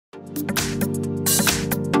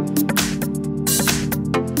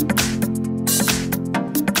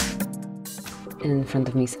In front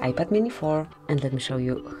of me is iPad mini 4, and let me show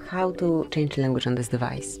you how to change language on this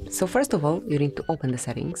device. So first of all, you need to open the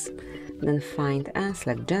settings, then find and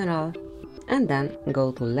select General, and then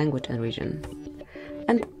go to Language and Region.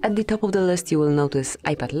 And at the top of the list you will notice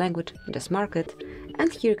iPad language, just mark it,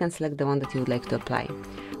 and here you can select the one that you would like to apply.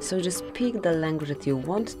 So just pick the language that you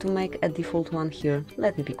want to make a default one here,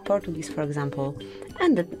 let me pick Portuguese for example,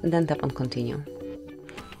 and then tap on Continue.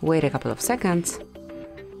 Wait a couple of seconds.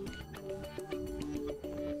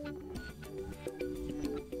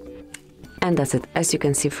 And that's it. As you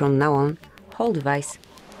can see from now on, whole device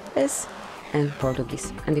is in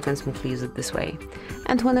Portuguese and you can smoothly use it this way.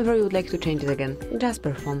 And whenever you would like to change it again, just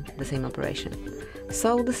perform the same operation.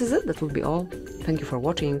 So this is it, that will be all. Thank you for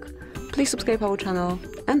watching. Please subscribe our channel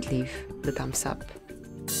and leave the thumbs up.